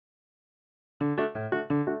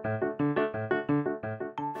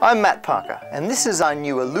I'm Matt Parker, and this is our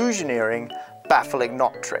new illusioneering baffling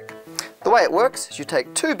knot trick. The way it works is you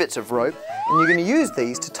take two bits of rope and you're going to use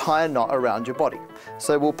these to tie a knot around your body.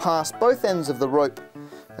 So we'll pass both ends of the rope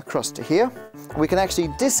across to here. We can actually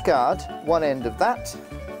discard one end of that.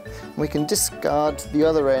 We can discard the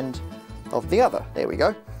other end of the other. There we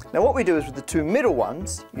go. Now what we do is with the two middle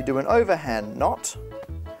ones, you do an overhand knot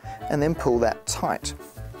and then pull that tight.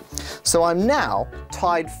 So I'm now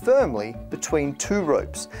tied firmly between two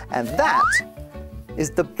ropes, and that is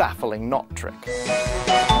the baffling knot trick.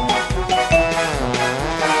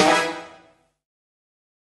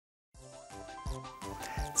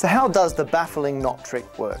 So how does the baffling knot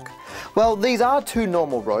trick work? Well, these are two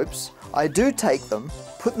normal ropes. I do take them,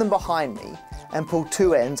 put them behind me, and pull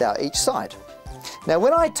two ends out each side. Now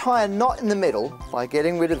when I tie a knot in the middle by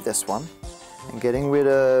getting rid of this one and getting rid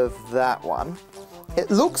of that one, it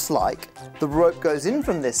looks like the rope goes in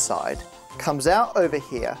from this side, comes out over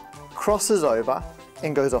here, crosses over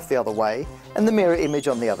and goes off the other way, and the mirror image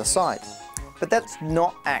on the other side. But that's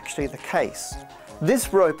not actually the case.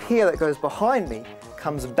 This rope here that goes behind me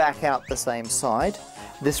comes back out the same side.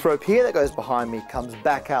 This rope here that goes behind me comes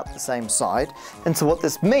back out the same side. And so what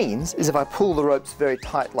this means is if I pull the ropes very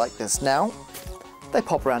tight like this now, they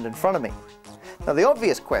pop around in front of me. Now the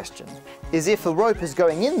obvious question is, if the rope is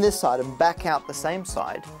going in this side and back out the same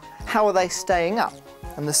side, how are they staying up?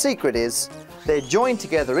 And the secret is they're joined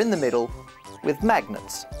together in the middle with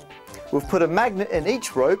magnets. We've put a magnet in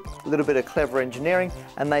each rope, a little bit of clever engineering,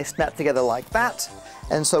 and they snap together like that.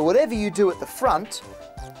 And so whatever you do at the front,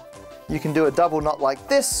 you can do a double knot like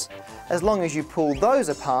this. As long as you pull those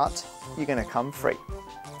apart, you're going to come free.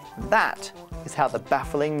 That is how the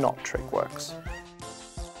baffling knot trick works.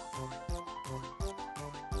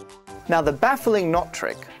 Now the baffling knot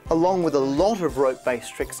trick, along with a lot of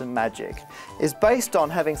rope-based tricks and magic, is based on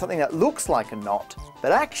having something that looks like a knot,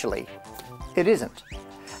 but actually it isn't.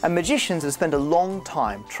 And magicians have spent a long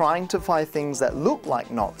time trying to find things that look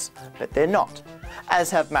like knots, but they're not,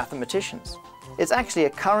 as have mathematicians. It's actually a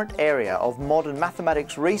current area of modern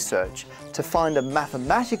mathematics research to find a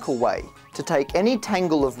mathematical way to take any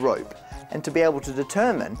tangle of rope and to be able to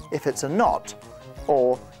determine if it's a knot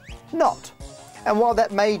or not. And while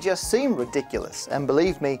that may just seem ridiculous, and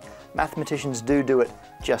believe me, mathematicians do it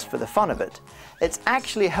just for the fun of it, it's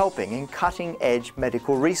actually helping in cutting-edge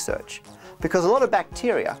medical research. Because a lot of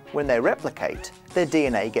bacteria, when they replicate, their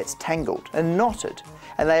DNA gets tangled and knotted,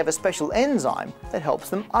 and they have a special enzyme that helps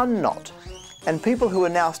them unknot. And people who are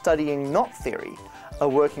now studying knot theory are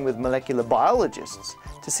working with molecular biologists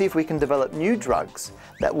to see if we can develop new drugs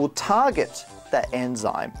that will target that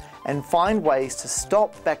enzyme and find ways to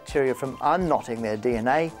stop bacteria from unknotting their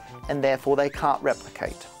DNA, and therefore they can't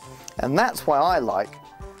replicate. And that's why I like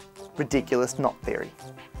ridiculous knot theory.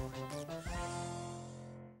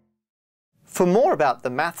 For more about the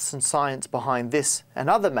maths and science behind this and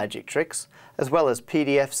other magic tricks, as well as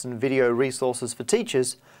PDFs and video resources for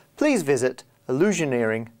teachers, please visit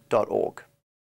illusioneering.org.